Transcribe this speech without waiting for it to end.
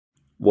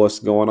What's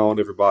going on,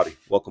 everybody?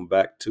 Welcome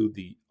back to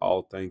the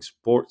All Things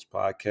Sports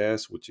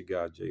Podcast with your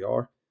guy,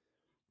 JR.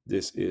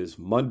 This is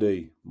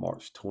Monday,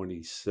 March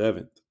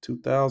 27th,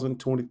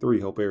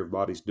 2023. Hope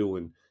everybody's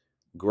doing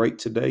great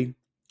today.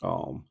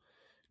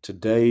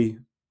 Today,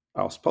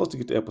 I was supposed to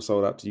get the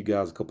episode out to you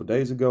guys a couple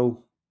days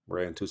ago.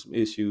 Ran into some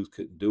issues,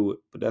 couldn't do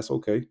it, but that's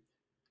okay.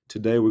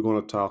 Today, we're going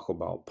to talk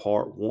about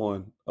part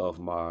one of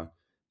my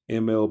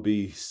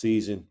MLB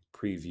season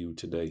preview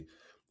today.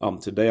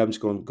 Today, I'm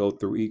just going to go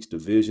through each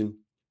division.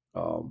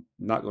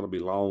 Not going to be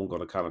long.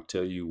 Going to kind of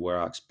tell you where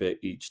I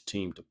expect each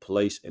team to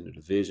place in the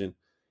division,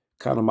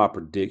 kind of my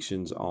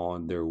predictions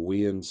on their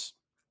wins.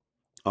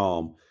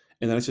 And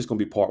then it's just going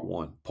to be part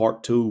one.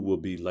 Part two will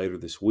be later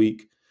this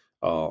week.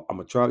 I'm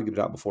going to try to get it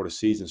out before the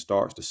season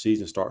starts. The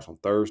season starts on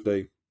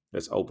Thursday.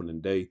 That's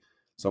opening day.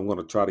 So I'm going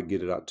to try to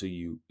get it out to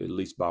you at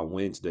least by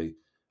Wednesday.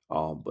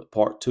 But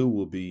part two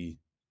will be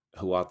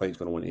who I think is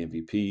going to win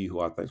MVP, who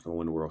I think is going to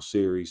win the World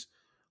Series,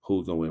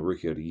 who's going to win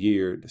Rookie of the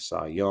Year, the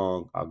Cy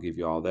Young. I'll give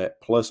you all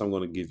that. Plus, I'm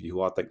going to give you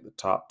who I think the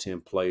top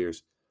 10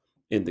 players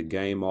in the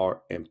game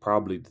are and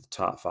probably the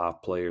top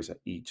 5 players at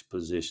each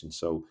position.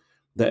 So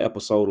that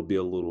episode will be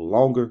a little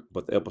longer,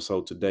 but the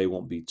episode today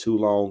won't be too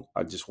long.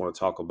 I just want to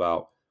talk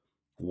about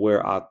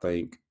where I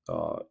think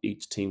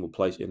each team will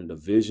place in a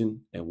division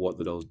and what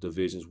those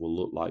divisions will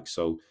look like.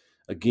 So,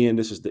 again,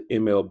 this is the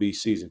MLB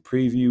season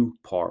preview,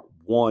 part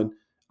one.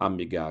 I'm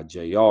your guy,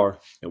 JR,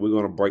 and we're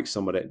going to break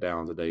some of that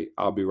down today.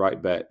 I'll be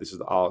right back. This is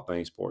the All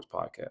Things Sports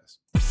Podcast.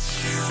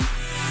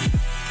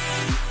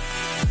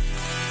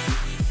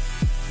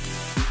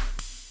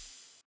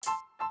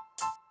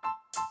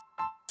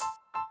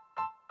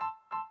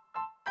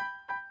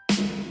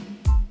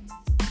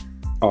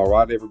 All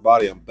right,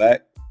 everybody, I'm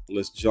back.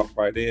 Let's jump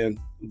right in.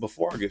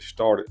 Before I get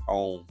started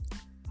we're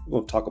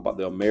going to talk about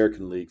the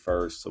American League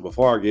first. So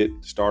before I get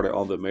started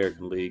on the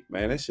American League,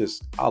 man,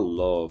 I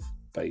love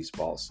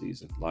baseball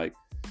season. Like,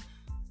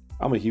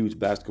 I'm a huge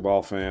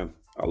basketball fan.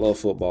 I love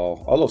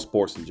football. I love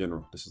sports in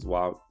general. This is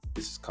why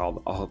this is called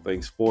the All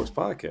Things Sports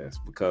Podcast,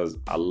 because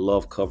I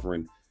love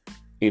covering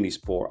any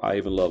sport. I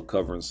even love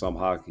covering some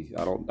hockey.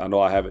 I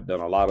know I haven't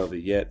done a lot of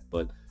it yet,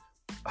 but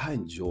I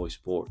enjoy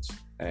sports.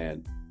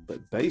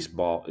 But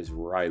baseball is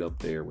right up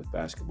there with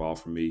basketball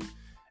for me,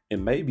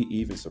 and maybe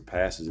even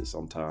surpasses it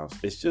sometimes.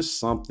 It's just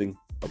something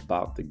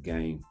about the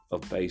game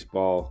of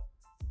baseball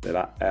that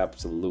I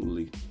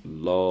absolutely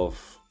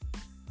love.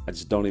 I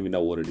just don't even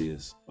know what it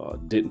is.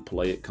 Didn't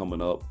play it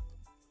coming up.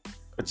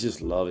 I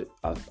just love it.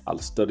 I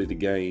study the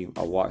game.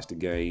 I watch the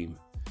game.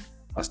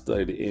 I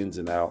study the ins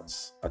and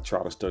outs. I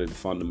try to study the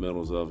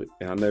fundamentals of it,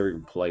 and I never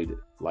even played it.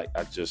 Like,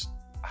 it's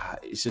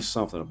just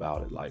something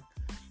about it. Like,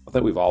 I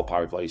think we've all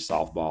probably played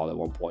softball at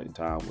one point in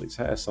time, which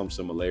has some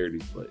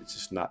similarities, but it's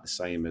just not the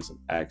same as an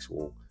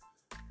actual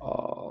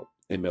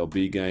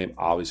MLB game,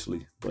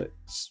 obviously. But,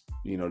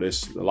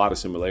 there's a lot of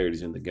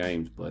similarities in the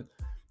games, but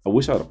I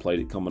wish I would have played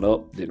it coming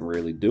up. Didn't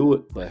really do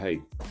it, but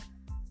hey,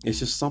 it's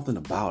just something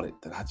about it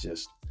that I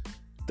just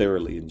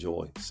thoroughly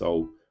enjoy.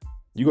 So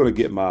you're going to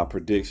get my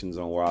predictions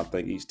on where I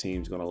think each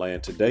team's going to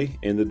land today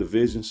in the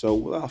division. So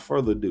without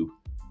further ado,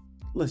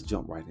 let's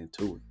jump right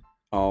into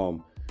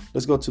it.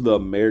 Let's go to the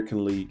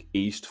American League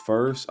East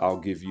first. I'll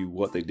give you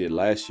what they did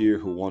last year,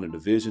 who won the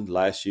division.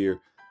 Last year,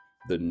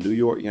 the New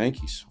York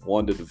Yankees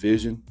won the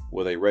division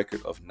with a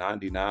record of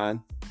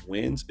 99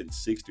 wins and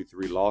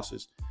 63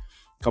 losses.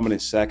 Coming in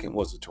second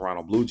was the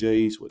Toronto Blue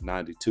Jays with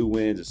 92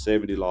 wins and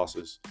 70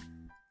 losses.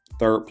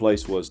 Third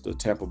place was the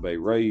Tampa Bay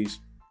Rays,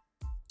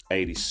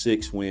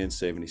 86 wins,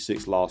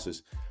 76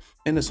 losses.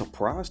 And the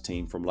surprise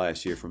team from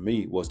last year for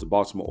me was the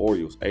Baltimore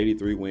Orioles,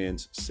 83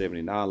 wins,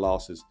 79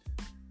 losses.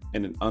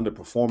 And an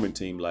underperforming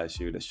team last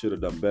year that should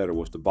have done better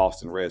was the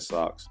Boston Red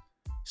Sox,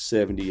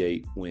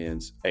 78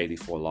 wins,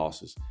 84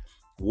 losses.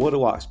 What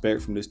do I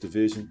expect from this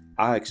division?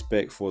 I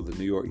expect for the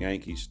New York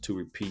Yankees to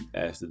repeat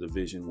as the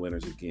division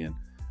winners again.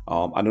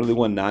 I know they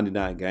won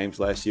 99 games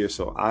last year,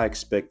 so I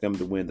expect them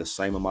to win the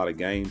same amount of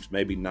games,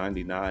 maybe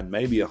 99,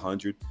 maybe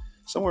 100,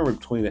 somewhere in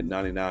between that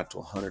 99 to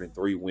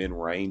 103 win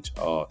range.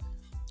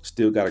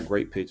 Still got a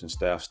great pitching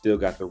staff, still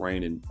got the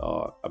reigning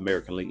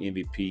American League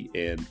MVP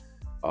and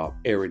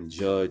Aaron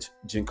Judge.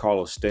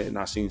 Giancarlo Stanton,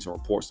 I've seen some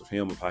reports of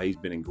him of how he's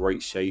been in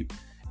great shape.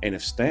 And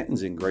if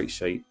Stanton's in great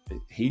shape,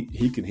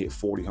 he can hit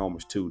 40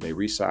 homers too. They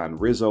re-signed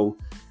Rizzo.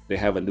 They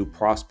have a new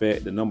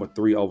prospect, the number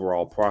 3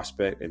 overall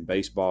prospect in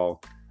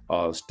baseball,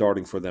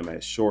 starting for them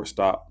at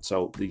shortstop.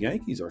 So the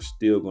Yankees are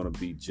still going to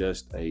be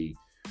just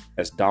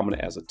as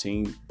dominant as a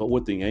team. But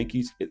with the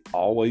Yankees, it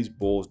always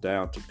boils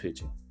down to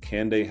pitching.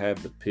 Can they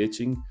have the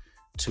pitching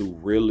to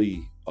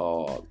really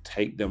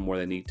take them where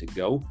they need to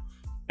go?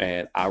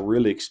 And I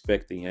really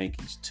expect the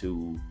Yankees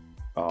to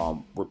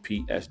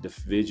repeat as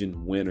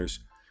division winners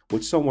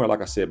with somewhere,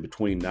 like I said,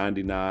 between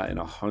 99 and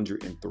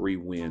 103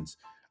 wins.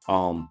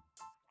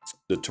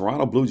 The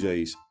Toronto Blue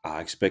Jays, I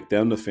expect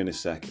them to finish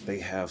second. They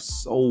have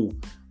so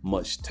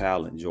much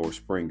talent. George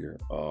Springer,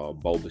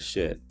 Bo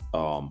Bichette,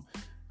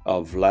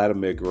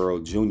 Vladimir Guerrero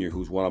Jr.,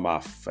 who's one of my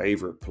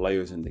favorite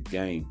players in the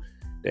game.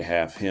 They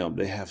have him.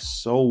 They have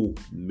so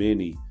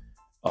many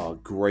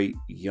great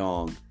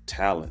young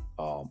talent.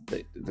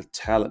 The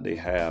talent they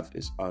have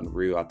is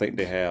unreal. I think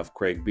they have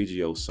Craig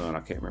Biggio's son. I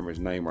can't remember his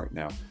name right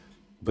now,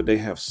 but they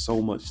have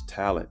so much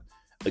talent.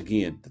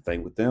 Again, the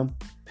thing with them,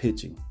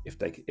 pitching. If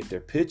their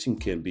pitching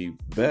can be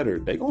better,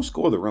 they're gonna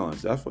score the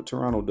runs. That's what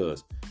Toronto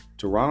does.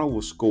 Toronto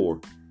will score.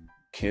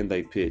 Can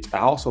they pitch? I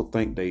also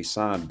think they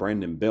signed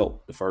Brandon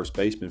Belt, the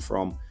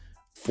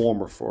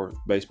former first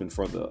baseman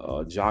for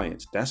the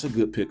Giants. That's a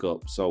good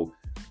pickup. So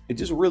it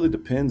just really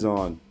depends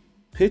on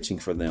pitching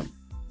for them.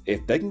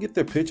 If they can get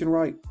their pitching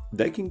right,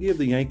 they can give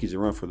the Yankees a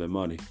run for their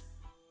money.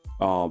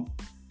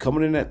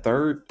 Coming in at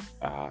third,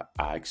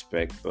 I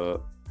expect the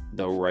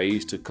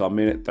Rays to come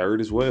in at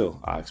third as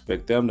well. I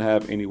expect them to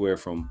have anywhere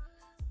from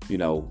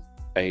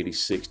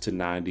 86 to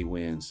 90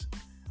 wins.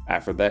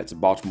 After that, it's the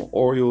Baltimore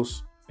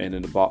Orioles. And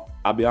then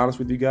I'll be honest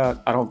with you guys,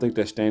 I don't think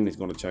that standing is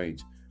going to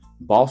change.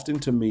 Boston,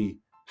 to me,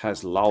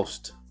 has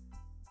lost.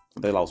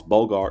 They lost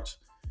Bogarts.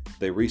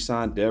 They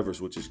re-signed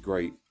Devers, which is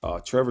great.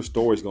 Trevor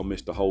Story's going to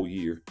miss the whole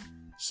year.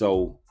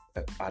 So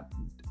I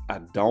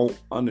don't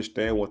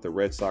understand what the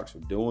Red Sox are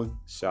doing.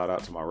 Shout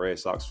out to my Red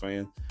Sox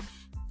fan.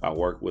 I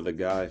work with a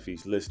guy, if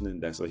he's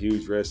listening, that's a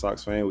huge Red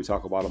Sox fan. We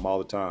talk about him all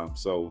the time.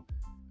 So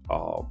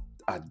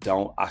I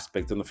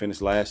expect them to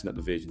finish last in that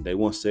division. They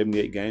won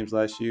 78 games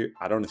last year.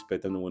 I don't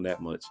expect them to win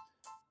that much.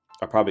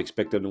 I probably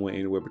expect them to win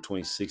anywhere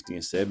between 60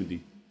 and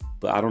 70,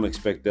 but I don't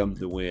expect them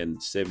to win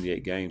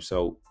 78 games.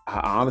 So I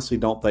honestly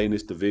don't think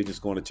this division is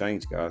going to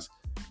change, guys.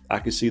 I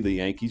can see the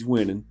Yankees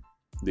winning,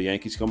 the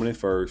Yankees coming in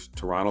first,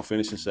 Toronto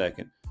finishing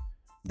second.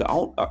 The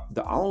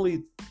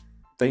only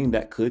thing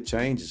that could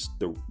change is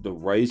the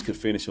Rays could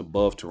finish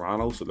above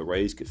Toronto, so the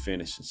Rays could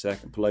finish in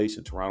second place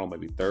and Toronto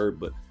maybe third.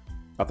 But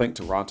I think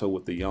Toronto,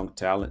 with the young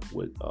talent,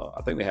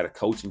 I think they had a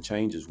coaching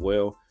change as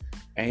well,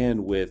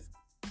 and with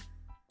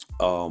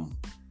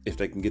if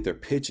they can get their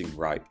pitching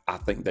right, I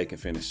think they can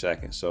finish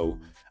second. So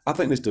I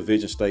think this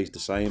division stays the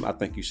same. I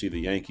think you see the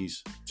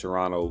Yankees,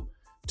 Toronto,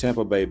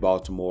 Tampa Bay,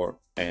 Baltimore,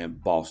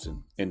 and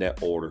Boston in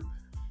that order.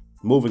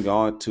 Moving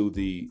on to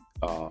the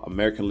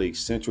American League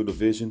Central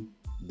Division,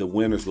 the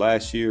winners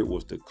last year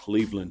was the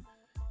Cleveland.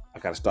 I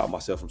got to stop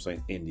myself from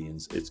saying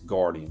Indians. It's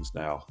Guardians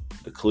now.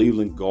 The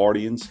Cleveland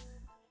Guardians.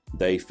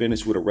 They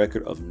finished with a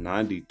record of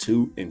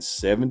 92 and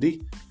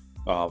 70,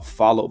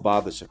 followed by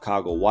the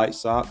Chicago White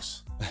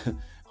Sox,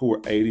 who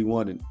were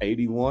 81 and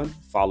 81,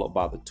 followed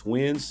by the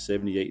Twins,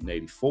 78 and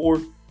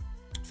 84,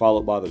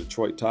 followed by the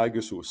Detroit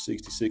Tigers, who were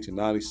 66 and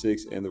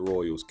 96, and the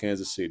Royals,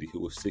 Kansas City, who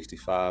was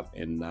 65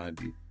 and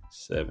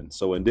 97.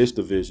 So in this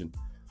division,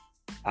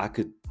 I'm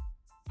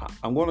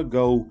going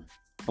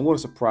to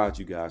surprise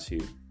you guys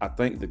here. I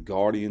think the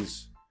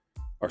Guardians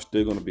are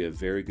still going to be a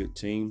very good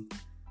team.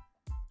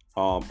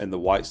 And the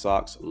White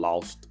Sox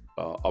lost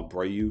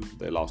Abreu.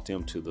 They lost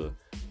him to the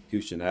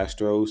Houston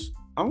Astros.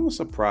 I'm going to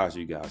surprise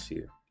you guys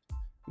here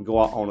and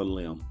go out on a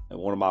limb. And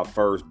one of my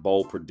first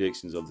bold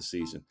predictions of the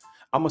season,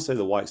 I'm going to say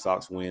the White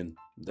Sox win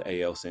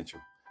the AL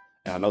Central.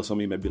 And I know some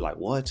of you may be like,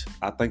 what?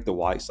 I think the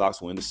White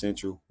Sox win the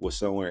Central with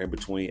somewhere in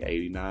between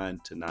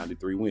 89 to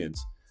 93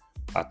 wins.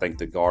 I think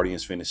the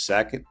Guardians finished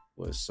second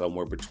with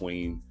somewhere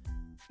between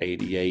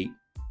 88,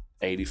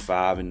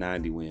 85, and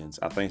 90 wins.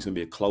 I think it's going to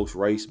be a close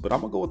race, but I'm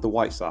going to go with the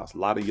White Sox. A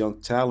lot of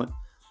young talent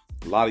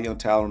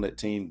on that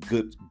team,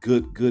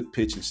 good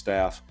pitching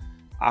staff.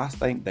 I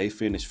think they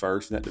finish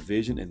first in that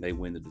division and they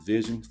win the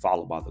division,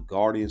 followed by the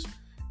Guardians.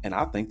 And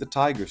I think the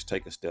Tigers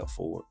take a step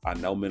forward. I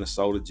know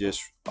Minnesota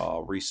just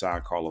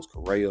re-signed Carlos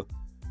Correa.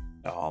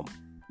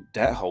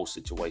 That whole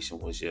situation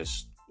was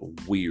just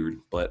weird,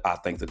 but I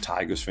think the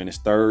Tigers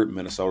finished third,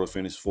 Minnesota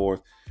finished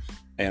fourth,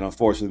 and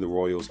unfortunately the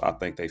Royals, I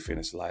think they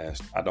finished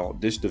last.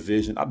 This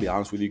division, I'll be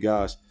honest with you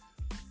guys,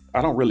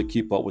 I don't really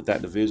keep up with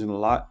that division a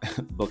lot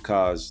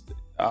because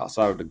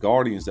outside of the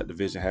Guardians, that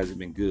division hasn't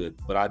been good.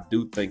 But I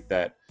do think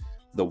that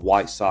the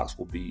White Sox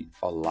will be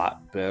a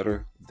lot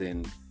better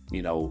than,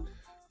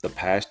 the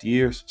past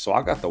years. So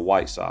I got the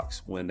White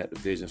Sox win that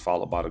division,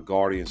 followed by the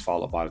Guardians,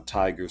 followed by the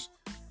Tigers,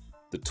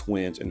 the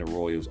Twins, and the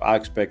Royals. I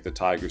expect the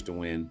Tigers to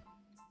win,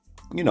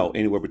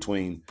 anywhere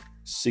between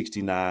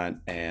 69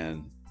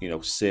 and,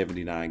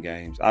 79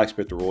 games. I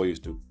expect the Royals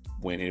to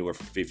win anywhere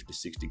from 50 to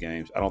 60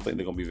 games. I don't think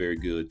they're going to be very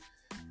good.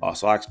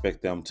 So I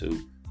expect them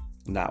to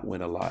not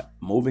win a lot.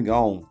 Moving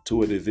on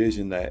to a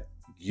division that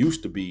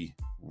used to be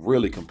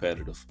really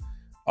competitive.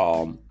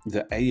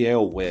 The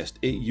AL West,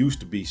 it used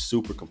to be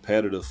super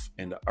competitive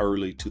in the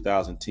early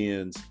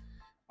 2010s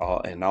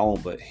and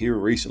on, but here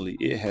recently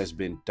it has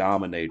been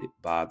dominated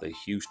by the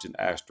Houston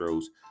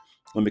Astros.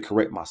 Let me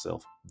correct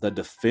myself. The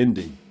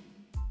defending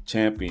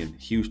champion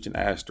Houston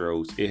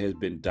Astros, it has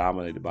been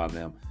dominated by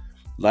them.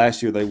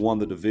 Last year, they won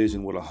the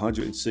division with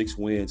 106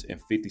 wins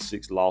and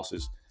 56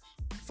 losses,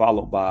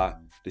 followed by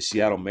the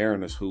Seattle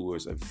Mariners, who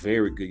is a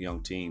very good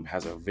young team,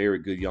 has a very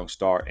good young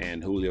star,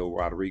 and Julio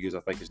Rodriguez,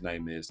 I think his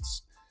name is.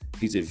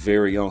 He's a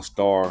very young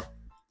star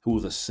who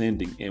is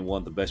ascending and one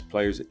of the best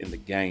players in the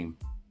game.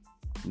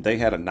 They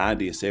had a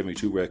 90 and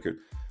 72 record,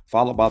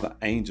 followed by the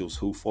Angels,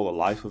 who, for the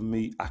life of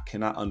me, I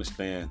cannot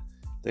understand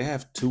They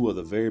have two of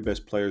the very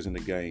best players in the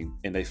game,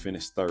 and they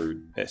finished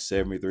third at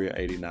 73 and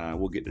 89.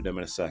 We'll get to them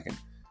in a second.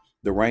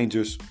 The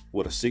Rangers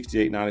with a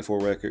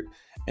 68-94 record,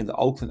 and the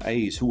Oakland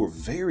A's, who were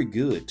very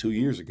good 2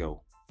 years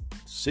ago,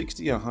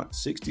 60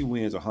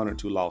 wins,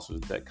 102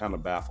 losses. That kind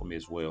of baffled me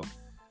as well.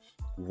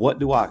 What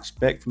do I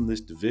expect from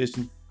this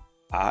division?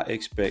 I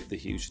expect the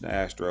Houston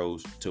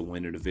Astros to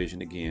win the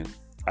division again.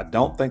 I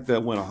don't think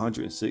they'll win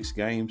 106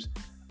 games.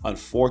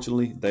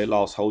 Unfortunately, they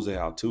lost Jose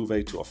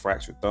Altuve to a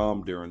fractured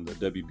thumb during the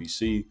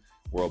WBC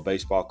World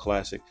Baseball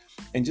Classic.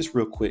 And just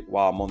real quick,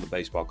 while I'm on the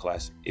Baseball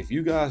Classic, if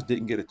you guys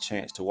didn't get a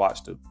chance to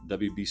watch the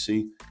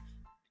WBC,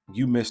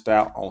 you missed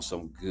out on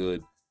some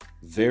good,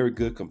 very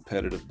good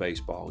competitive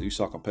baseball. You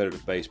saw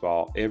competitive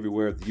baseball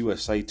everywhere. The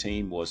USA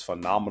team was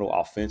phenomenal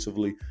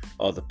offensively.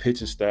 The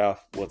pitching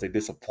staff was a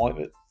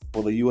disappointment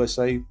for the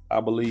USA. I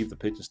believe the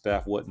pitching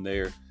staff wasn't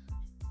there.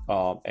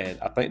 And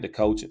I think the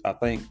coach, it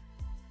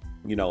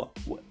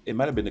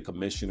might have been the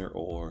commissioner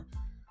or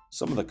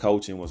some of the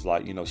coaching was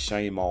like,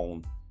 shame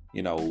on,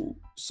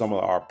 some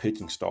of our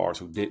pitching stars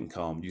who didn't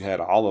come. You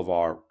had all of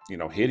our,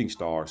 hitting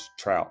stars,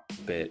 Trout,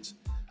 Betts,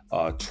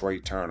 Trey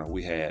Turner.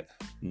 We had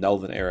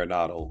Nolan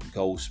Arenado,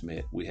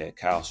 Goldsmith. We had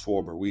Kyle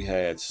Schwarber. We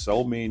had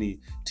so many,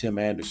 Tim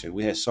Anderson.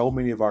 We had so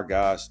many of our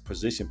guys,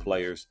 position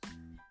players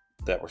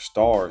that were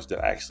stars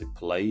that actually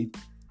played.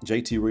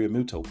 JT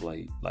Realmuto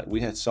played. Like, we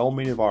had so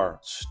many of our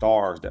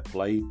stars that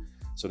played,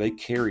 so they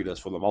carried us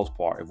for the most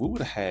part. If we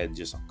would have had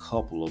just a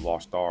couple of our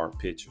star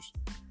pitchers,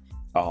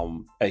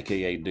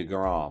 aka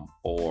DeGrom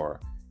or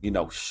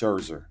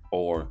Scherzer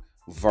or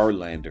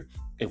Verlander,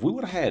 if we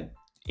would have had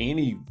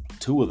any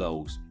two of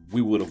those,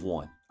 we would have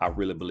won. I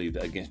really believe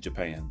that against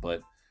Japan.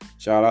 But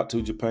shout out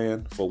to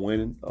Japan for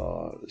winning.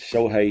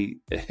 Shohei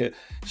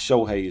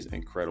is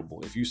incredible.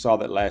 If you saw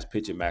that last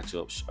pitching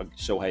matchup,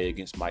 Shohei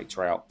against Mike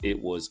Trout,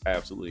 it was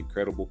absolutely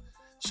incredible.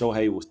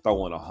 Shohei was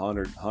throwing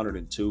 100,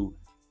 102.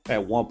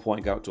 At one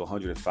point, got up to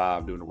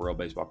 105 during the World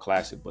Baseball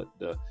Classic. But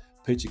the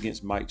pitch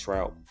against Mike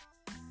Trout,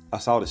 I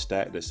saw the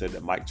stat that said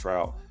that Mike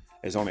Trout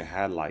has only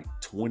had like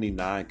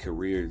 29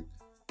 career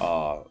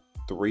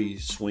 3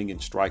 swinging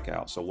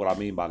strikeouts. So what I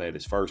mean by that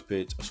is first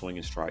pitch, a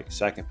swinging strike.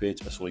 Second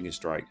pitch, a swinging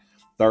strike.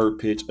 Third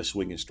pitch, a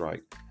swinging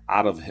strike.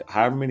 Out of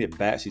however many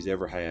at-bats he's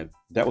ever had,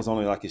 that was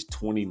only like his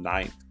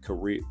 29th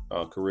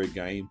career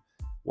game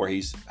where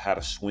he's had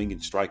a swinging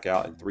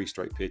strikeout in 3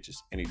 straight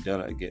pitches, and he done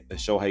it again. And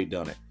Shohei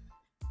done it.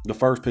 The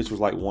first pitch was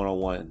like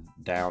 101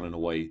 down and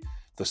away.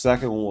 The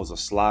second one was a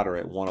slider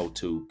at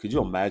 102. Could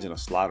you imagine a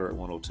slider at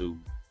 102?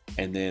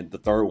 And then the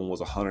third one was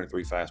a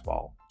 103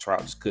 fastball.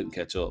 Trout just couldn't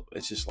catch up.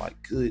 It's just like,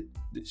 good.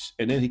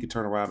 And then he could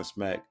turn around and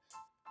smack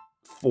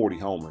 40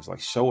 homers. Like,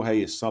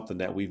 Shohei is something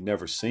that we've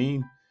never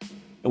seen.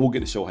 And we'll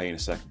get to Shohei in a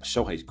second. But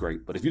Shohei's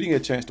great. But if you didn't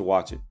get a chance to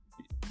watch it,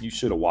 you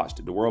should have watched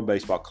it. The World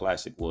Baseball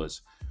Classic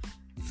was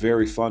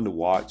very fun to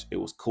watch. It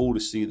was cool to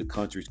see the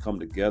countries come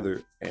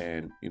together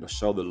and,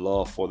 show the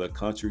love for their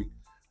country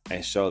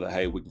and show that,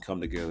 hey, we can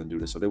come together and do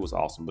this. So that was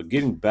awesome. But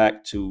getting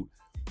back to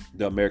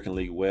the American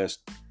League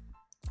West,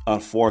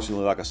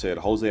 unfortunately, like I said,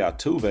 Jose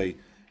Altuve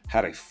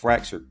had a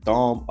fractured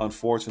thumb,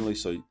 unfortunately.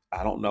 So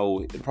I don't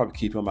know. It'll probably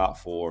keep him out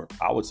for,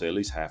 I would say, at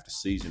least half the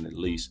season at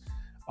least.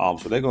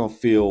 So they're going to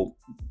feel,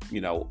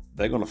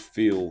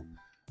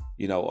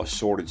 a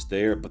shortage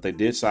there. But they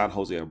did sign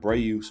Jose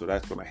Abreu, so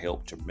that's going to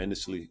help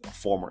tremendously. A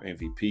former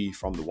MVP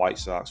from the White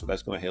Sox, so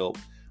that's going to help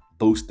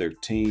boost their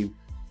team.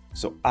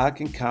 So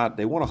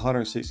they won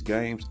 106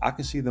 games. I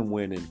can see them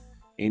winning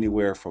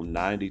anywhere from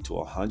 90 to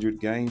 100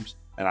 games,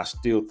 and I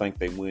still think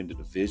they win the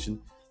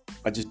division.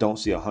 I just don't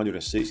see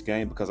 106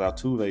 games because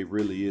Altuve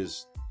really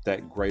is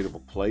that great of a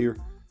player.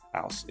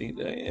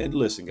 And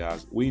listen,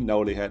 guys, we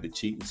know they had the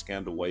cheating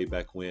scandal way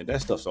back when.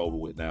 That stuff's over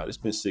with now. It's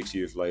been 6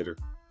 years later.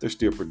 They're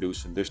still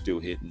producing. They're still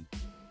hitting.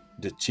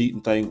 The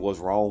cheating thing was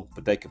wrong,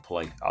 but they can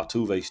play.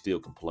 Altuve still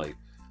can play.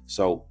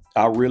 So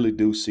I really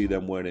do see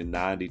them winning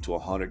 90 to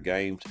 100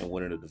 games and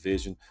winning the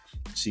division.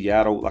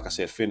 Seattle, like I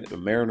said, the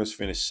Mariners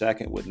finished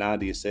second with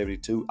 90 and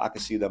 72. I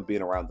can see them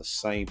being around the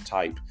same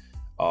type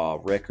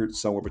record,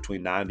 somewhere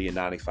between 90 and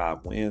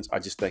 95 wins. I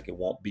just think it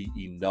won't be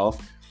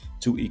enough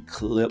to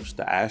eclipse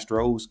the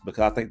Astros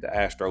because I think the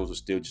Astros are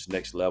still just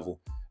next level.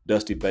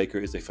 Dusty Baker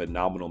is a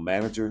phenomenal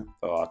manager,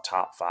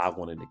 top 5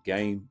 one in the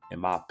game, in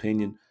my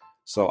opinion.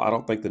 So I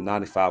don't think the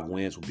 95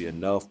 wins will be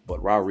enough. But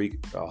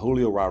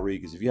Julio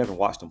Rodriguez, if you haven't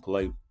watched him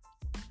play,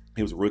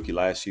 he was a rookie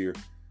last year.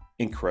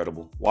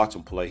 Incredible. Watch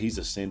him play. He's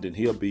ascending.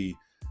 He'll be,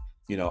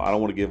 I don't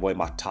want to give away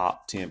my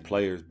top 10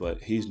 players,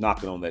 but he's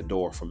knocking on that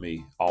door for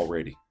me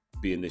already,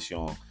 being this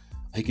young.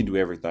 He can do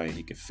everything.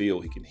 He can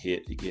field. He can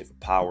hit. He can hit for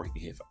power. He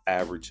can hit for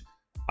average.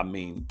 I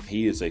mean,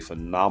 he is a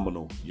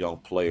phenomenal young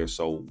player.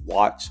 So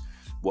watch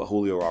what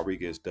Julio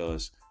Rodriguez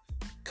does.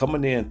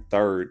 Coming in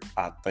third,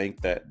 I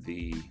think that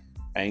the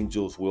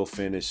Angels will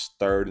finish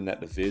third in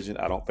that division.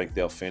 I don't think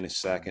they'll finish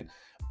second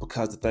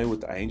because the thing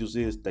with the Angels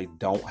is they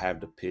don't have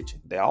the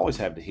pitching. They always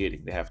have the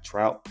hitting. They have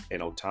Trout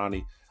and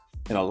Ohtani.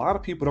 And a lot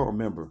of people don't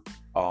remember.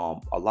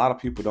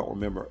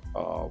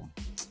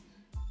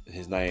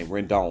 His name,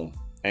 Rendon.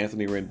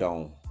 Anthony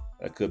Rendon.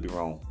 I could be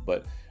wrong.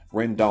 But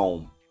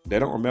Rendon, they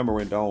don't remember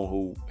Rendon,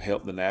 who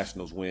helped the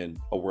Nationals win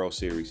a World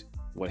Series.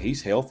 When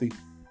he's healthy, he's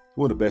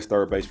one of the best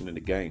third basemen in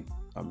the game.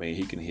 I mean,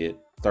 he can hit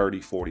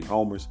 30, 40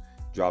 homers,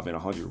 drive in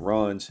 100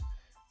 runs,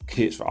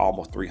 hits for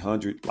almost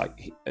 300.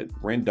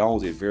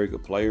 Rendon's a very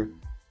good player,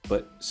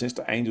 but since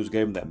the Angels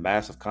gave him that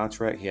massive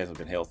contract, he hasn't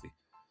been healthy.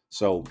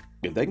 So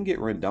if they can get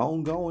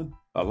Rendon going,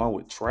 along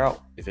with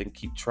Trout, if they can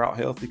keep Trout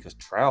healthy, because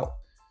Trout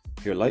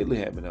here lately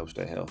haven't been able to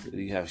stay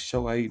healthy. You have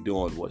Shohei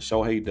doing what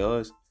Shohei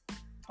does.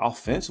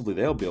 Offensively,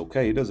 they'll be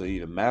okay. It doesn't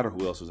even matter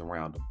who else is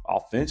around them.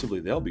 Offensively,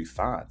 they'll be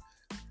fine.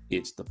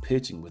 It's the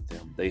pitching with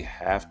them. They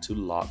have to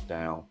lock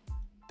down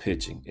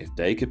pitching. If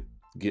they could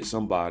get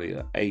somebody,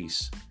 an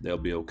ace, they'll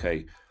be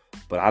okay.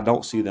 But I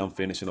don't see them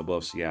finishing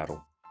above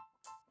Seattle.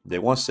 They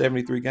won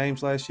 73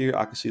 games last year.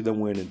 I can see them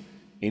winning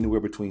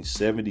anywhere between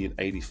 70 and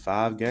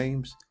 85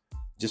 games,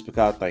 just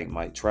because I think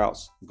Mike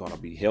Trout's going to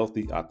be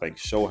healthy. I think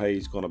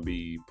Shohei's going to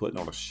be putting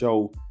on a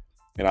show.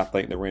 And I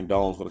think that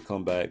Rendon's going to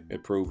come back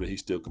and prove that he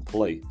still can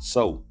play.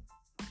 So,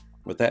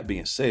 with that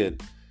being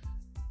said,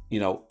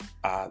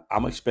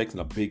 I'm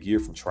expecting a big year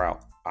from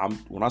Trout.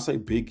 When I say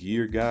big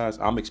year, guys,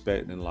 I'm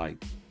expecting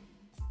like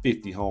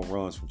 50 home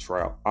runs from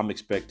Trout. I'm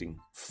expecting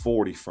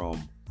 40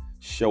 from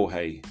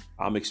Shohei.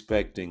 I'm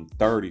expecting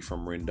 30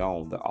 from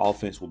Rendon. The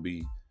offense will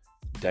be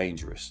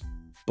dangerous.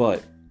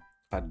 But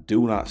I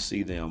do not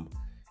see them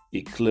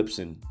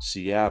eclipsing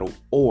Seattle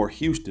or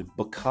Houston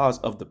because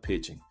of the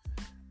pitching.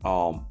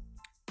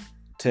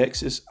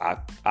 Texas, I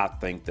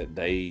think that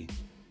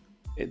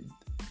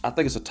I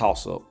think it's a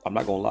toss-up. I'm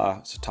not going to lie.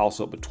 It's a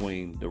toss-up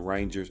between the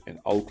Rangers and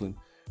Oakland.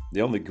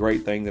 The only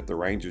great thing that the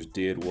Rangers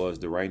did was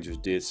the Rangers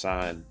did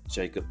sign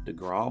Jacob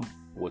deGrom,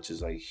 which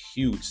is a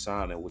huge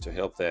signing, which will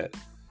help that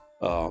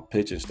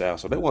pitching staff.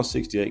 So they won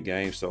 68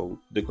 games. So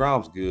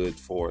deGrom's good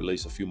for at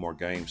least a few more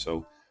games.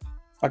 So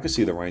I could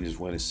see the Rangers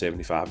winning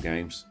 75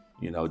 games,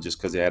 just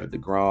because they added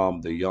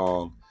deGrom, they're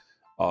young,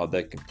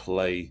 they can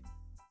play,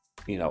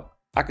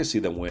 I can see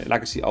them win. And I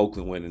can see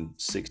Oakland winning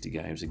 60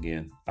 games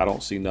again. I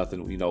don't see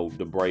nothing.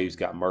 The Braves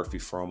got Murphy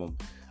from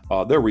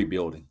them. They're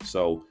rebuilding.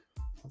 So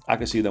I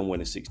can see them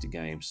winning 60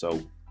 games.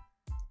 So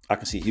I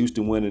can see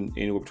Houston winning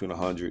anywhere between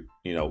 100.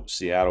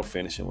 Seattle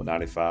finishing with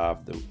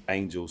 95. The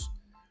Angels,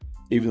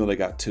 even though they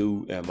got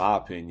two, in my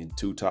opinion,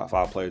 two top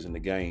 5 players in the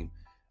game,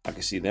 I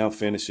can see them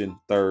finishing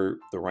 3rd,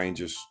 the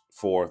Rangers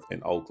 4th,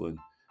 and Oakland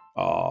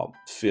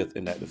 5th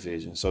in that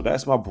division. So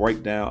that's my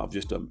breakdown of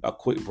just a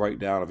quick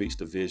breakdown of each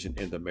division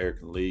in the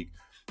American League.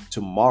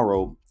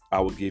 Tomorrow, I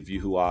will give you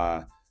who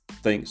I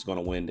think is going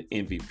to win the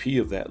MVP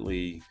of that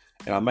league.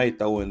 And I may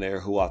throw in there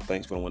who I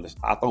think is going to win this.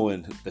 I throw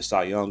in the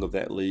Cy Young of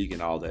that league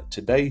and all that.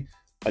 Today,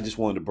 I just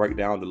wanted to break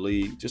down the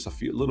league, just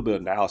a little bit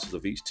of analysis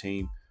of each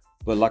team.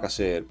 But like I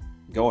said,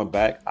 going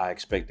back, I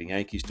expect the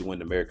Yankees to win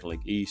the American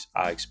League East.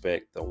 I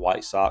expect the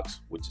White Sox,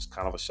 which is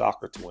kind of a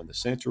shocker, to win the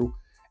Central.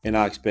 And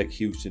I expect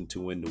Houston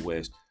to win the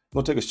West. I'm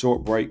going to take a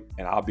short break,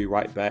 and I'll be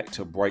right back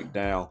to break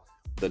down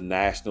the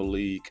National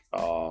League,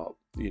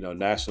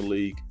 National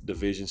League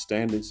division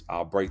standings.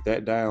 I'll break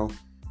that down.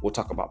 We'll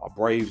talk about my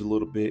Braves a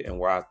little bit and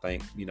where I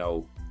think,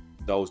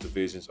 those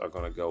divisions are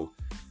going to go.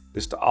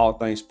 This is the All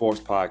Things Sports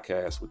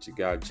Podcast with your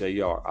guy,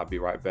 JR. I'll be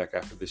right back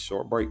after this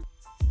short break.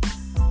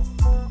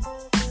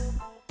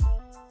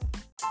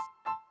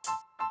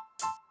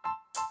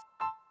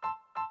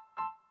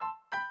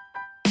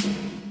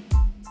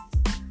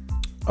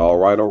 All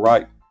right.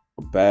 We're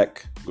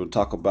back. We're going to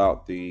talk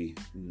about the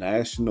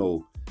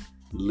National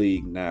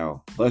League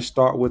now. Let's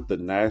start with the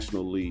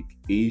National League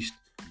East,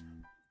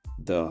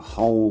 the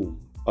home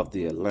of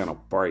the Atlanta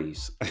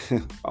Braves.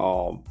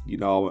 I'm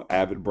an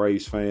avid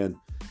Braves fan.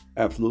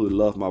 Absolutely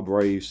love my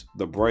Braves.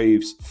 The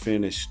Braves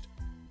finished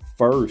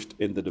 1st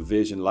in the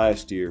division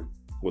last year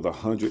with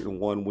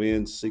 101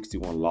 wins,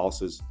 61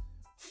 losses,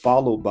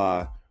 followed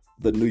by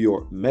the New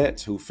York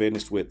Mets, who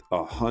finished with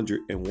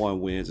 101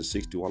 wins and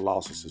 61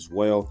 losses as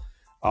well.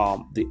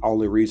 The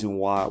only reason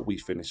why we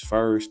finished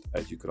 1st,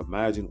 as you could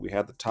imagine, we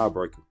had the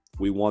tiebreaker.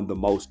 We won the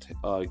most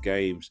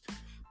games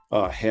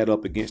head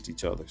up against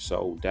each other.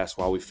 So that's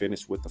why we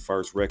finished with the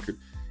 1st record.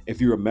 If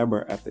you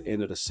remember, at the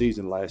end of the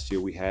season last year,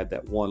 we had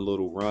that one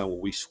little run where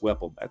we swept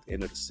them at the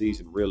end of the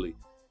season, really,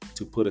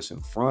 to put us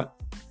in front.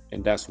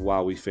 And that's why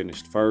we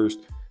finished 1st.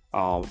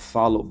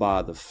 Followed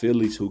by the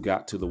Phillies, who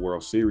got to the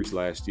World Series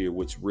last year,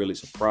 which really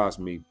surprised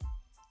me.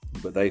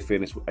 But they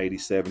finished with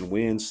 87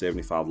 wins,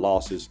 75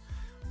 losses.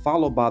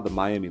 Followed by the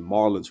Miami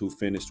Marlins, who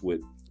finished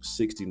with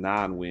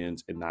 69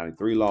 wins and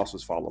 93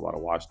 losses. Followed by the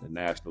Washington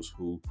Nationals,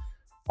 who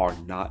are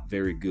not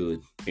very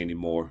good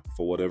anymore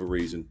for whatever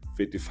reason.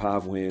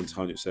 55 wins,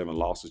 107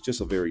 losses.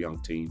 Just a very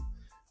young team.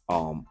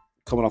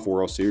 Coming off a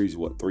World Series,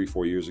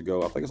 3-4 years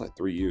ago? I think it's like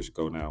 3 years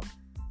ago now.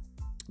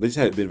 They just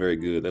haven't been very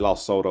good. They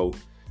lost Soto.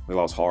 They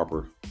lost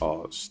Harper.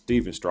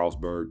 Steven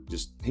Strasburg,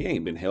 he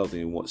ain't been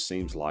healthy in what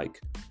seems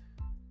like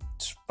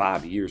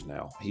 5 years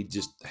now. He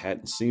just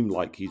hadn't seemed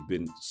like he's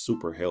been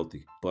super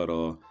healthy. But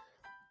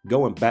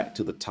going back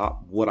to the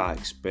top, what I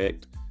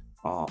expect,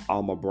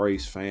 All my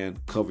Braves fan,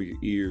 cover your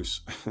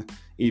ears.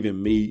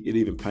 Even me, it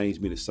even pains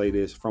me to say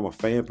this. From a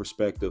fan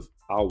perspective,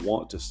 I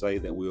want to say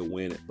that we'll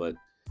win it, but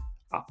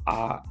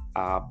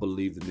I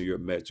believe the New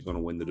York Mets are going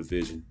to win the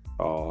division.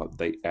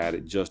 They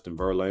added Justin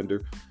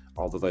Verlander,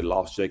 although they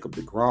lost Jacob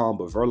deGrom,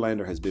 but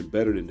Verlander has been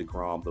better than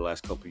deGrom the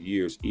last couple of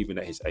years, even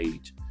at his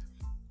age.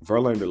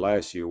 Verlander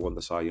last year won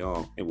the Cy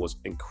Young and was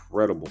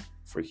incredible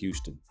for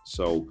Houston.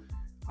 So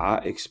I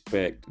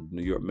expect the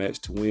New York Mets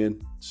to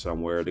win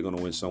somewhere. They're going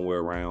to win somewhere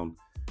around,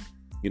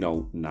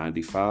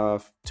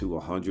 95 to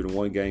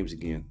 101 games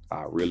again.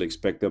 I really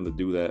expect them to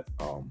do that.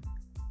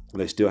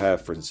 They still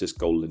have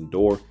Francisco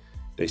Lindor.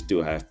 They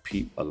still have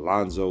Pete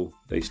Alonso.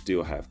 They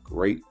still have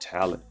great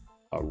talent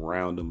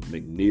around them.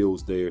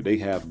 McNeil's there. They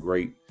have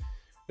great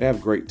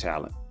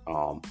talent.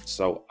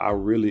 So I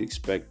really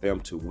expect them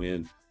to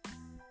win.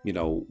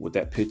 With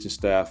that pitching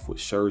staff with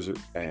Scherzer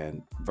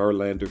and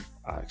Verlander,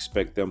 I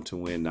expect them to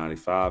win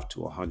 95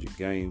 to 100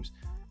 games.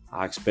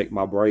 I expect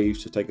my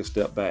Braves to take a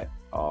step back.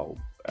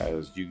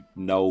 As you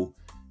know,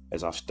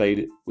 as I've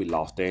stated, we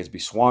lost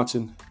Dansby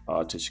Swanson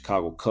to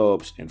Chicago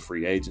Cubs in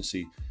free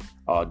agency.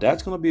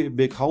 That's going to be a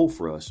big hole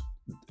for us.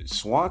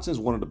 Swanson's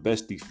one of the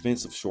best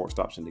defensive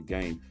shortstops in the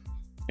game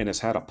and has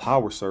had a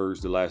power surge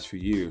the last few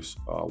years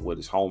with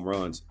his home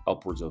runs,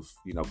 upwards of,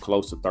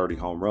 close to 30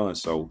 home runs.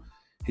 So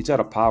he's had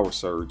a power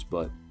surge,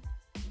 but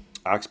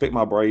I expect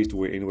my Braves to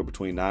win anywhere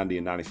between 90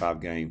 and 95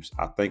 games.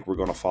 I think we're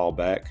going to fall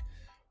back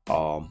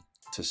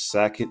to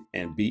second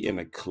and be in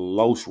a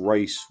close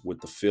race with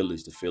the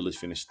Phillies. The Phillies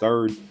finished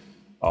third.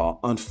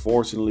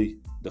 Unfortunately,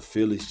 the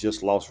Phillies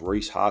just lost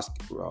Reese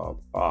Hoskins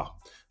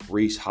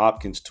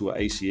to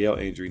an ACL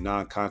injury,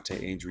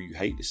 non-contact injury. You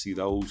hate to see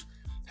those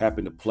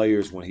happen to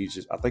players when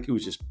I think he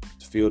was just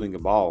fielding a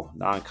ball,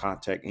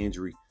 non-contact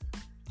injury,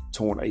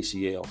 torn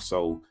ACL.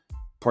 So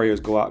prayers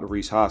go out to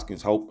Reese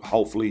Hoskins.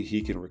 Hopefully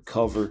he can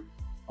recover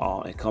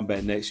and come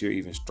back next year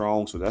even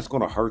strong. So that's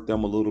going to hurt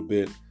them a little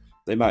bit.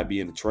 They might be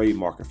in the trade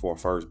market for a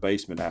first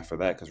baseman after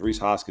that because Reese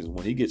Hoskins,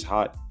 when he gets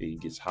hot, he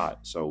gets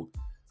hot. So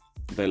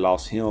they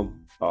lost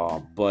him,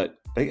 but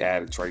they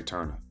added Trey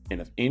Turner.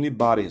 And if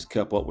anybody has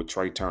kept up with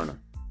Trey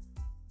Turner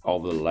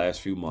over the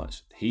last few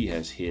months, he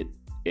has hit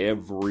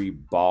every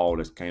ball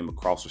that came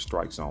across the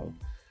strike zone.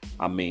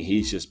 I mean,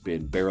 he's just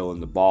been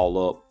barreling the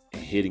ball up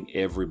and hitting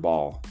every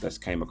ball that's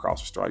came across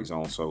the strike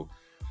zone. So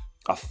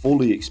I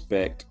fully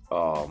expect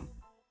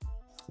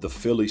the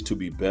Phillies to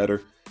be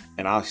better,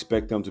 and I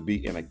expect them to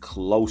be in a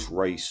close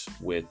race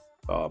with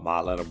my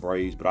Atlanta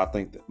Braves. But I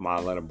think that my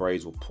Atlanta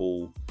Braves will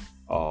pull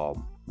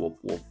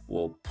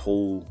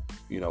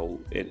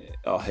it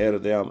ahead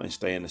of them and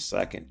stay in the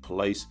second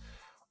place.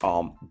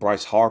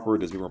 Bryce Harper,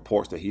 there's been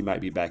reports that he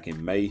might be back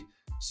in May.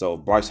 So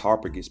if Bryce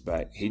Harper gets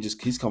back,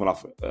 he's coming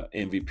off an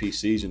MVP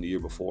season the year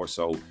before.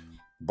 So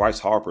Bryce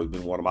Harper has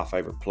been one of my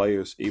favorite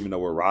players. Even though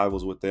we're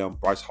rivals with them,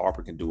 Bryce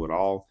Harper can do it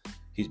all.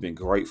 He's been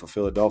great for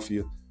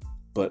Philadelphia.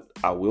 But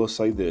I will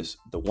say this,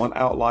 the one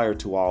outlier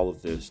to all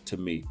of this, to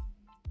me,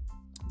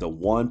 the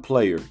one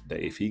player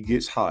that if he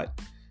gets hot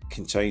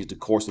can change the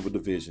course of a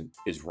division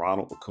is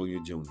Ronald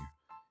Acuna Jr.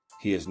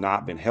 He has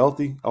not been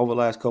healthy over the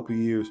last couple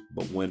of years,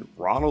 but when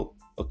Ronald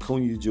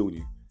Acuna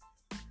Jr.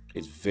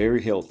 is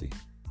very healthy,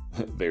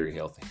 very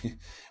healthy,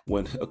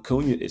 when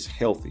Acuna is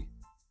healthy,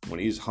 when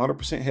he's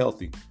 100%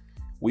 healthy,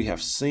 we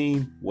have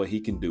seen what he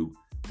can do.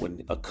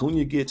 When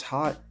Acuna gets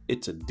hot,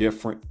 it's a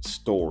different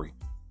story.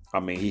 I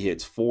mean, he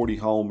hits 40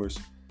 homers,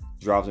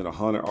 drives in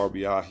 100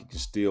 RBI. He can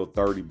steal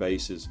 30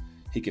 bases.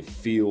 He can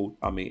field.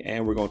 I mean,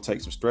 and we're going to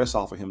take some stress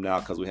off of him now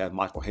because we have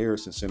Michael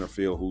Harris in center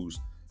field, who's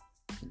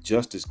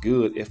just as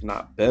good, if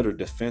not better,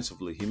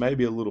 defensively. He may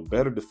be a little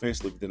better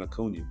defensively than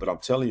Acuna, but I'm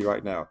telling you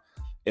right now,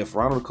 if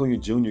Ronald Acuna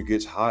Jr.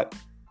 gets hot,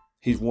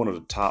 he's one of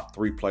the top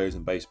 3 players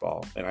in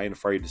baseball, and I ain't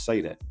afraid to say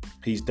that.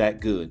 He's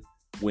that good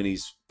when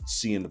he's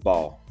seeing the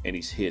ball and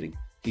he's hitting.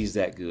 He's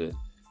that good.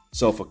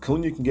 So if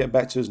Acuna can get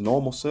back to his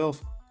normal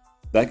self,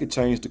 that could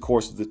change the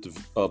course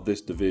of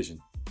this division.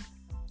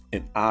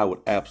 And I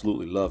would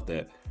absolutely love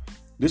that.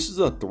 This is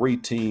a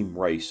 3-team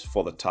race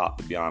for the top,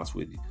 to be honest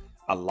with you.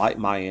 I like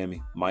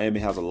Miami. Miami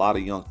has a lot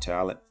of young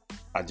talent.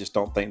 I just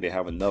don't think they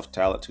have enough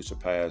talent to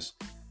surpass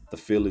the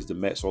Phillies, the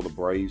Mets, or the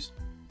Braves.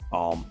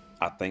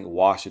 I think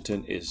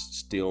Washington is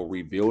still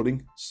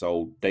rebuilding,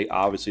 so they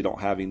obviously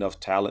don't have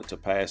enough talent to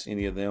pass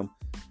any of them.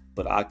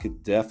 But I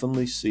could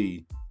definitely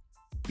see,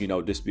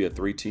 this be a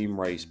 3-team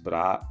race.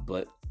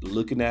 But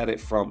looking at it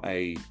from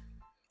I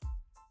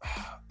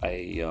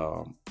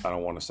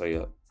don't want to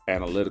say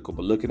analytical,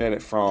 but looking at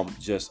it from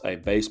just a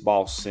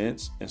baseball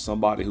sense and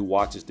somebody who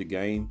watches the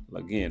game,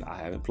 again, I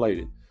haven't played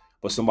it,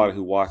 but somebody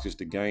who watches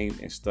the game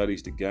and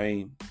studies the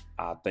game,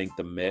 I think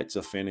the Mets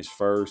will finish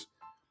first,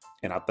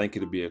 and I think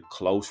it'll be a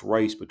close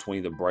race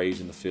between the Braves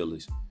and the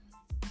Phillies.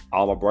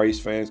 All my Braves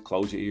fans,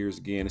 close your ears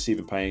again. It's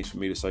even pains for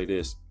me to say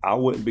this. I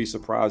wouldn't be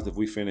surprised if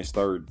we finished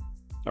third.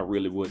 I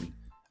really wouldn't.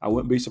 I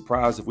wouldn't be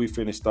surprised if we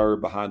finished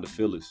third behind the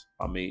Phillies.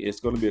 I mean, it's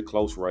going to be a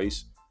close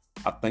race.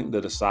 I think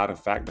the deciding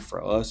factor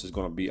for us is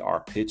going to be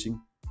our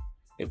pitching.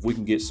 If we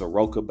can get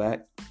Soroka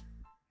back,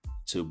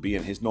 to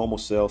being his normal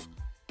self.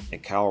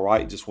 And Kyle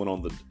Wright just went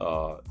on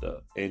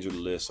the injured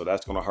list, so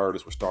that's going to hurt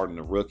us. We're starting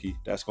a rookie.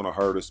 That's going to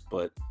hurt us.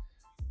 But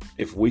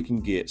if we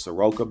can get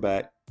Soroka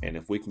back, and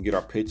if we can get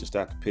our pitching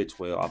staff to pitch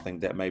well, I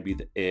think that may be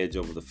the edge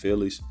over the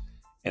Phillies.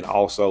 And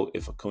also,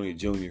 if Acuna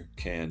Jr.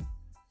 can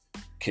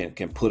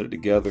put it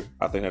together,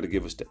 I think that'll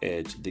give us the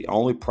edge. The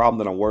only problem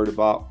that I'm worried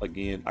about,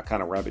 again, I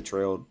kind of rabbit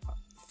trailed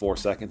for a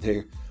second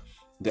there.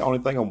 The only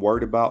thing I'm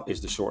worried about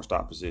is the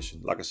shortstop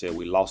position. Like I said,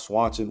 we lost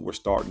Swanson. We're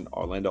starting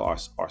Orlando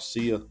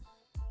Arcia.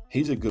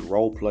 He's a good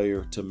role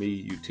player to me,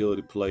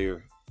 utility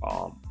player.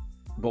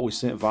 But we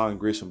sent Vaughn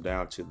Grissom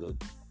down to the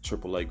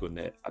AAA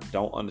Gwinnett. I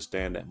don't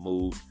understand that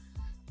move.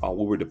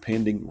 We were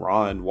depending.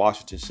 Ron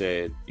Washington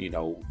said,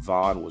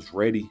 Vaughn was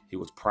ready. He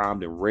was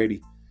primed and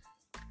ready.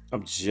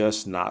 I'm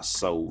just not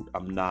sold.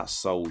 I'm not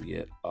sold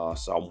yet.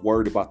 So I'm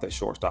worried about that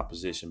shortstop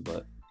position,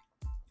 but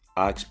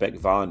I expect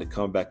Vaughn to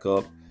come back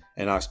up,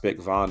 and I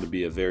expect Vaughn to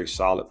be a very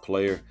solid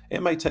player.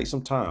 It may take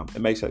some time.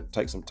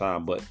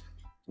 But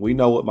we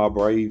know with my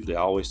Braves, they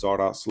always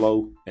start out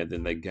slow, and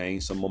then they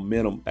gain some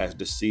momentum as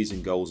the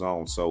season goes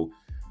on. So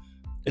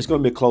it's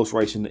going to be a close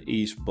race in the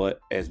East, but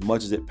as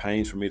much as it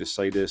pains for me to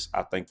say this,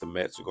 I think the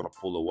Mets are going to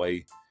pull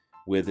away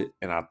with it,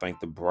 and I think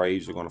the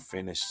Braves are going to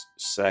finish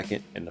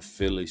second and the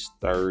Phillies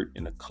third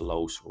in a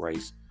close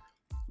race.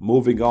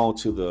 Moving on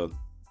to the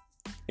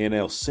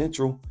NL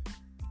Central,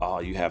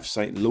 you have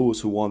St. Louis,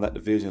 who won that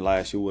division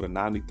last year with a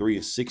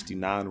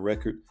 93-69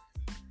 record.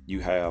 You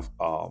have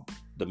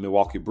the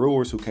Milwaukee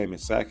Brewers, who came in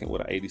second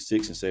with an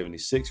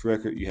 86-76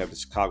 record. You have the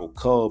Chicago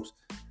Cubs,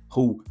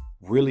 who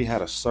really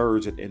had a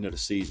surge at the end of the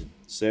season,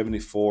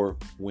 74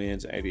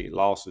 wins, 88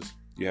 losses.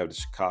 You have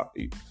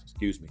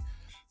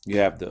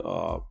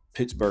the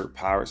Pittsburgh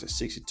Pirates at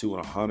 62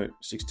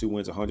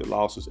 wins, 100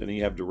 losses, and then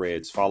you have the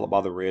Reds, followed by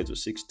the Reds with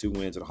 62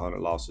 wins and 100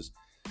 losses.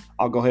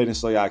 I'll go ahead and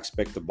say I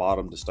expect the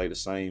bottom to stay the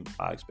same.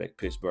 I expect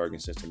Pittsburgh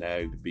and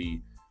Cincinnati to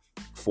be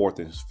fourth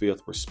and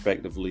fifth,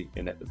 respectively,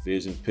 in that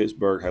division.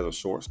 Pittsburgh has a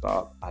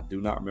shortstop. I do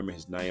not remember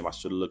his name. I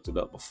should have looked it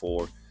up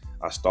before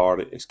I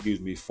started.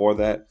 For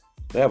that.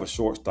 They have a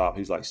shortstop.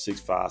 He's like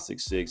 6'5",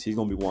 6'6". He's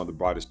going to be one of the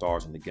brightest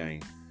stars in the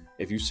game.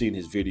 If you've seen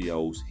his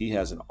videos, he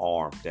has an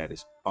arm that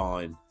is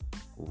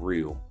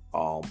unreal.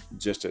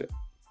 Just an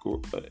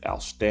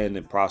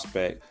outstanding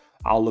prospect.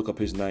 I'll look up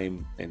his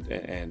name and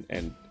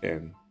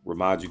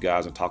remind you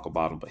guys and talk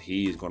about him, but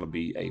he is going to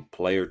be a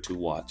player to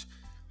watch.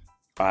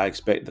 I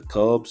expect the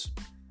Cubs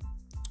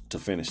to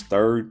finish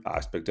third. I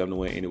expect them to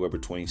win anywhere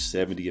between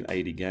 70 and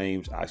 80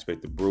 games. I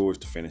expect the Brewers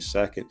to finish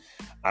second.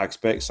 I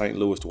expect St.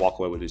 Louis to walk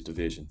away with this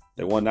division.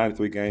 They won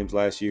 93 games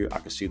last year. I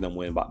can see them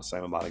win about the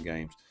same amount of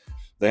games.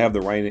 They have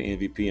the reigning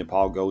MVP in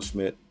Paul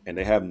Goldschmidt, and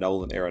they have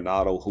Nolan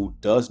Arenado, who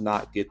does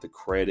not get the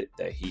credit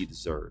that he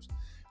deserves.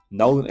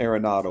 Nolan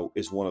Arenado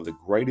is one of the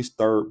greatest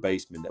third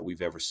basemen that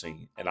we've ever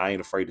seen, and I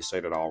ain't afraid to say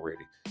that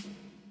already.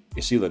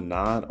 It's either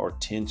 9 or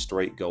 10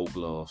 straight Gold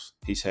Gloves.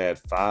 He's had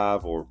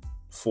 5 or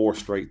 4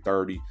 straight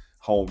 30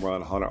 home run,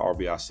 100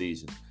 RBI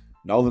seasons.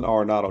 Nolan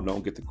Arenado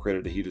don't get the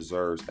credit that he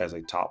deserves as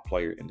a top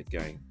player in the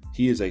game.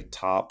 He is a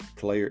top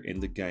player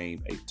in the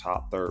game, a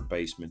top third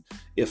baseman,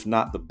 if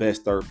not the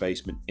best third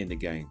baseman in the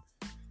game.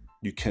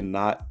 You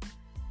cannot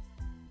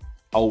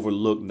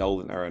overlook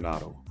Nolan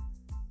Arenado.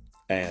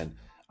 And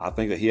I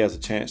think that he has a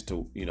chance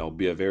to,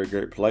 be a very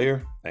great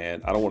player.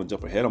 And I don't want to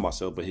jump ahead of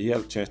myself, but he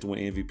has a chance to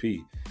win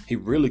MVP. He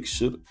really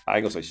should. I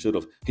ain't gonna say should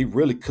have. He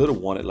really could have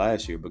won it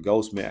last year, but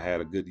Goldschmidt had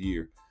a good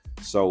year.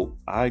 So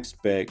I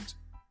expect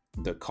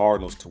the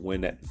Cardinals to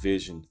win that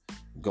division,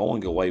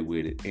 going away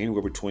with it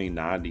anywhere between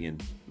 90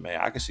 and,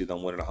 I can see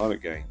them winning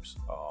 100 games.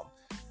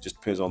 Just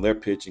depends on their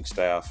pitching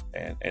staff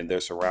and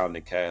their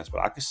surrounding cast.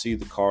 But I can see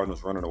the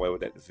Cardinals running away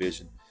with that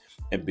division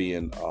and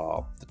being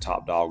the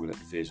top dog in that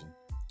division.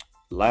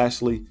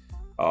 Lastly,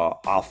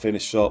 I'll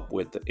finish up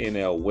with the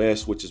NL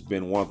West, which has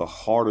been one of the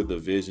harder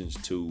divisions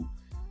to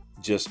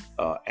just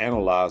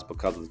analyze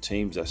because of the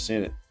teams that's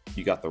in it.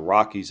 You got the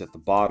Rockies at the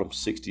bottom,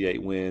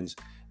 68 wins,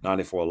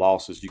 94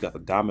 losses. You got the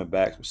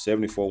Diamondbacks with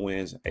 74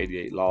 wins and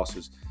 88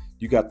 losses.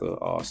 You got the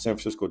San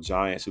Francisco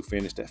Giants, who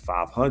finished at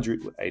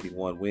 500 with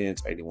 81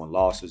 wins, 81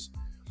 losses.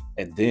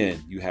 And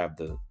then you have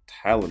the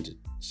talented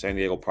San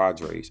Diego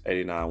Padres,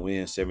 89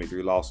 wins,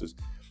 73 losses.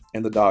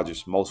 And the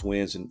Dodgers, most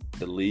wins in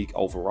the league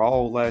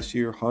overall last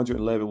year,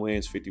 111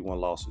 wins, 51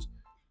 losses.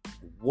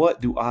 What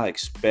do I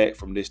expect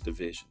from this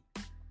division?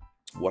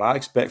 What I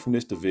expect from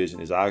this division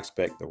is I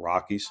expect the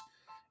Rockies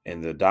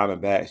and the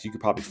Diamondbacks. You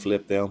could probably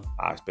flip them.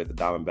 I expect the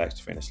Diamondbacks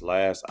to finish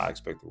last. I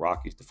expect the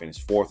Rockies to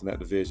finish fourth in that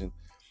division.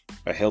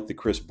 A healthy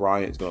Chris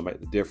Bryant is going to make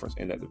the difference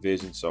in that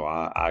division. So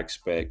I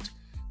expect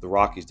the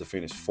Rockies to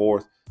finish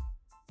fourth.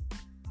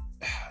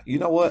 You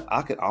know what?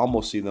 I could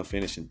almost see them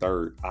finishing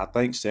third. I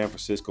think San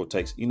Francisco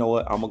takes, I'm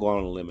going to go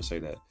on a limb and say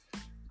that.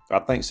 I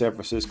think San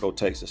Francisco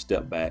takes a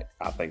step back.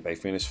 I think they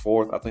finish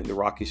fourth. I think the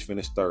Rockies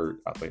finish third.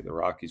 I think the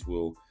Rockies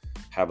will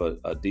have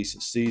a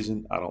decent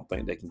season. I don't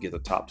think they can get the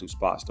top 2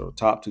 spots. The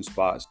top 2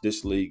 spots,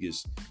 this league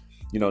is,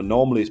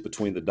 normally it's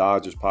between the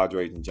Dodgers,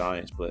 Padres, and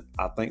Giants, but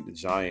I think the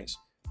Giants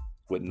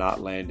with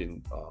not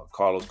landing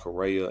Carlos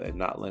Correa and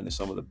not landing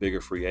some of the bigger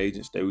free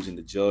agents. They was in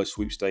the Judge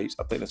sweepstakes.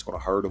 I think that's going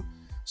to hurt them.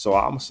 So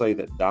I'm going to say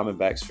that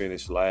Diamondbacks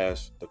finished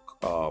last,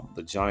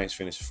 the Giants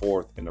finished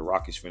fourth, and the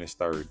Rockies finished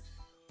third.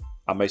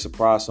 I may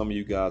surprise some of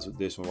you guys with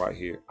this one right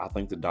here. I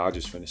think the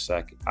Dodgers finish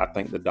second. I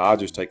think the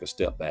Dodgers take a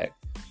step back.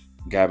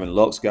 Gavin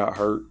Lux got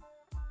hurt.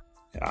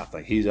 I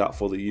think he's out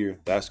for the year.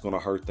 That's going to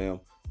hurt them.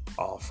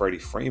 Freddie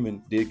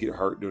Freeman did get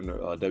hurt during the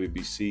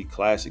WBC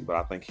Classic, but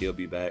I think he'll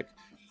be back.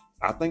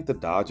 I think the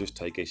Dodgers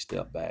take a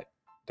step back.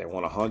 They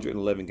won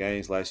 111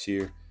 games last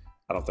year.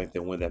 I don't think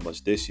they'll win that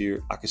much this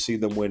year. I can see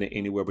them winning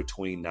anywhere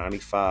between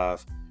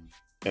 95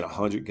 and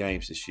 100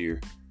 games this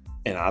year.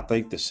 And I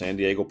think the San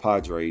Diego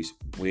Padres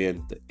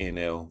win the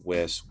NL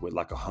West with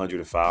like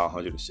 105,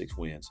 106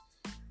 wins.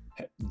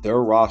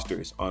 Their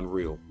roster is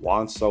unreal.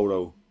 Juan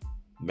Soto,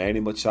 Manny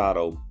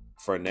Machado,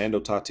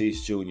 Fernando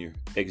Tatis Jr.,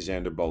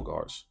 Alexander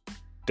Bogaerts.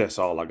 That's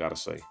all I got to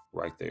say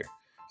right there.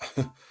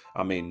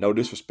 I mean, no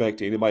disrespect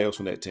to anybody else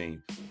on that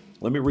team.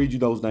 Let me read you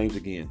those names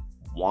again.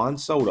 Juan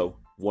Soto,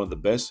 one of the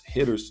best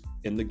hitters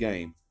in the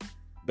game,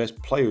 best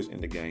players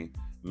in the game.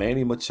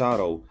 Manny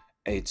Machado,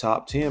 a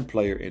top 10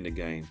 player in the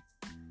game.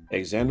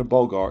 Alexander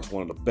Bogaerts,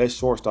 one of the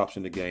best shortstops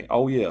in the game.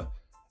 Oh, yeah.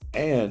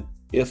 And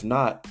if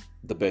not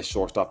the best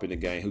shortstop in the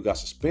game, who got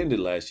suspended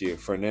last year,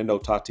 Fernando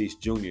Tatis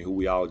Jr., who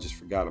we all just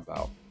forgot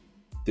about.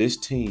 This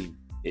team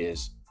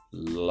is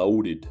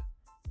loaded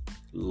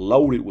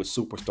with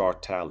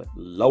superstar talent,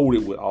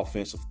 loaded with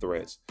offensive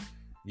threats.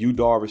 Yu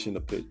Darvish in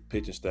the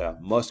pitching staff,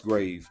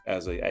 Musgrave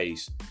as an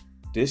ace.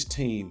 This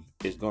team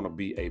is going to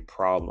be a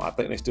problem. I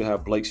think they still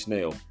have Blake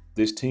Snell.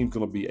 This team's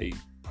going to be a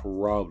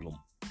problem.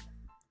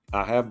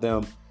 I have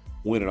them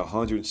winning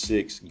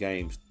 106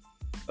 games,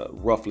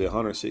 roughly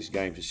 106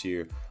 games this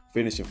year,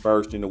 finishing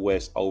first in the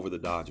West over the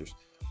Dodgers.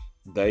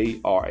 They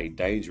are a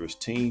dangerous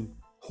team.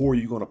 Who are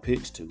you going to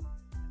pitch to?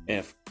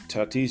 And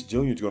Tatis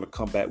Jr. is going to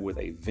come back with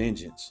a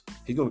vengeance.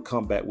 He's going to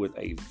come back with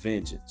a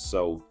vengeance.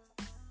 So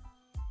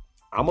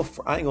I ain't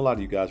going to lie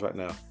to you guys right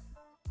now,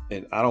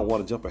 and I don't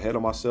want to jump ahead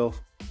of myself.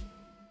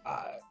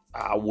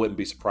 I wouldn't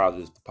be surprised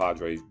if the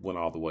Padres went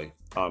all the way.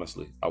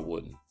 Honestly, I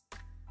wouldn't.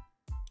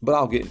 But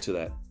I'll get into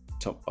that.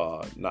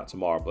 Not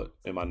tomorrow, but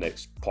in my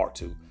next part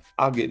 2.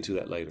 I'll get into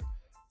that later.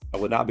 I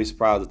would not be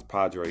surprised if the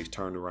Padres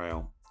turned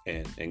around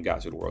and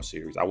got to the World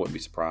Series. I wouldn't be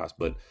surprised,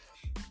 but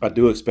I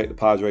do expect the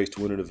Padres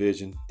to win the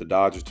division, the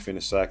Dodgers to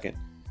finish second,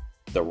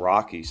 the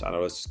Rockies, I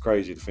know this is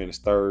crazy, to finish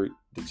third,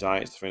 the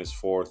Giants to finish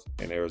fourth,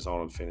 and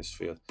Arizona to finish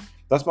fifth.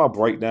 That's my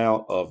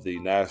breakdown of the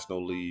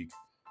National League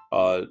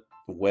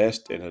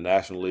West and the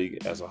National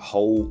League as a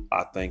whole.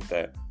 I think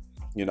that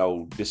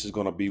this is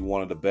going to be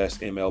one of the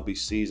best MLB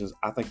seasons.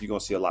 I think you're going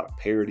to see a lot of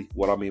parity.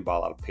 What I mean by a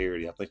lot of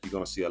parity, I think you're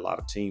going to see a lot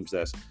of teams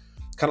that's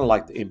kind of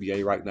like the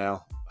NBA right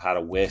now, how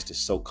the West is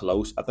so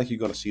close. I think you're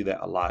going to see that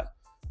a lot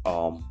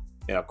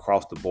and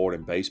across the board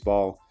in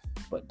baseball.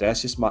 But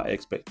that's just my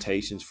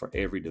expectations for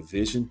every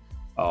division.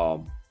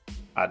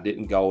 I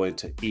didn't go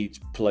into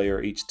each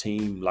player, each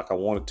team like I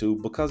wanted to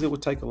because it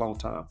would take a long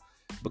time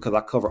because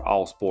I cover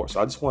all sports.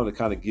 So I just wanted to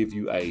kind of give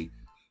you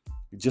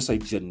just a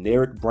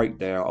generic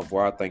breakdown of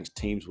where I think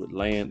teams would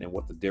land and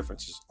what the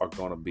differences are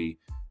going to be.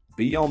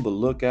 Be on the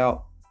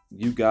lookout,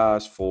 you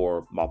guys,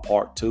 for my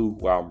part 2,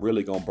 where I'm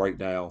really going to break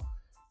down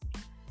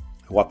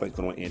who I think is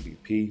going to win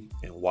MVP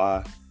and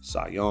why,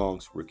 Cy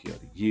Youngs, Rookie of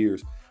the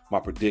Years, my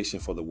prediction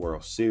for the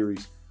World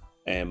Series,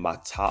 and my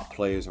top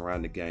players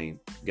around the game.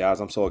 Guys,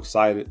 I'm so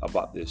excited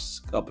about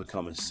this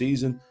up-and-coming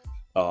season.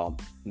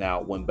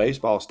 Now, when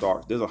baseball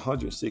starts, there's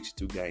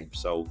 162 games,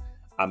 so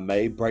I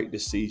may break the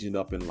season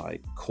up in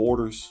like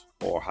quarters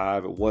or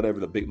whatever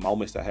the big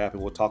moments that happen,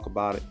 we'll talk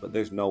about it. But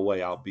there's no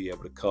way I'll be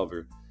able to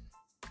cover,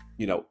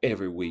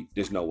 every week.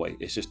 There's no way.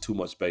 It's just too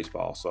much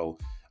baseball. So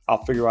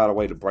I'll figure out a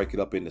way to break it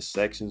up into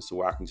sections so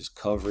where I can just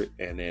cover it.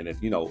 And then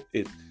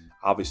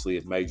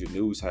if major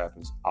news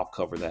happens, I'll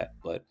cover that.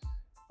 But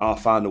I'll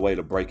find a way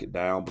to break it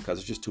down because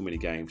it's just too many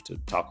games to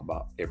talk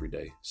about every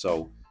day.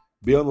 So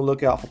be on the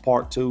lookout for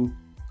part 2.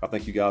 I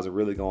think you guys are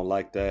really going to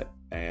like that.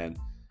 And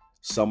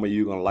some of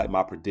you are going to like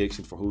my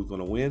prediction for who's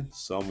going to win.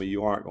 Some of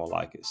you aren't going to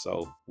like it.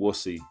 So we'll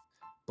see.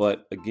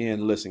 But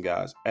again, listen,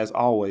 guys, as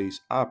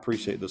always, I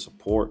appreciate the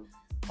support.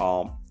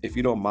 If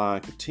you don't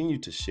mind, continue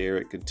to share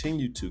it.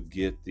 Continue to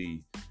get the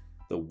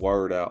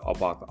word out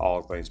about the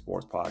All Things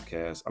Sports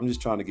podcast. I'm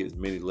just trying to get as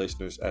many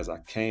listeners as I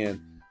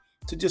can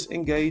to just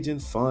engage in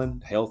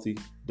fun, healthy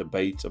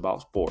debates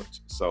about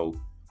sports. So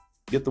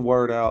get the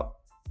word out.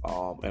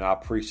 And I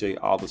appreciate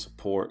all the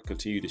support.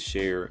 Continue to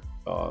share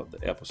the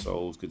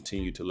episodes.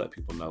 Continue to let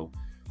people know.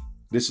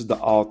 This is the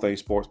All Things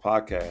Sports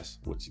Podcast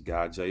with your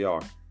guy,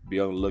 JR. Be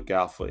on the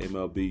lookout for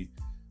MLB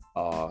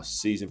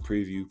season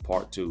preview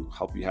part 2.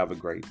 Hope you have a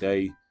great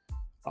day,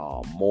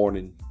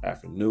 morning,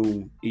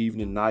 afternoon,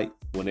 evening, night,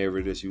 whenever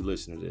it is you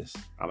listen to this.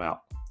 I'm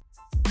out.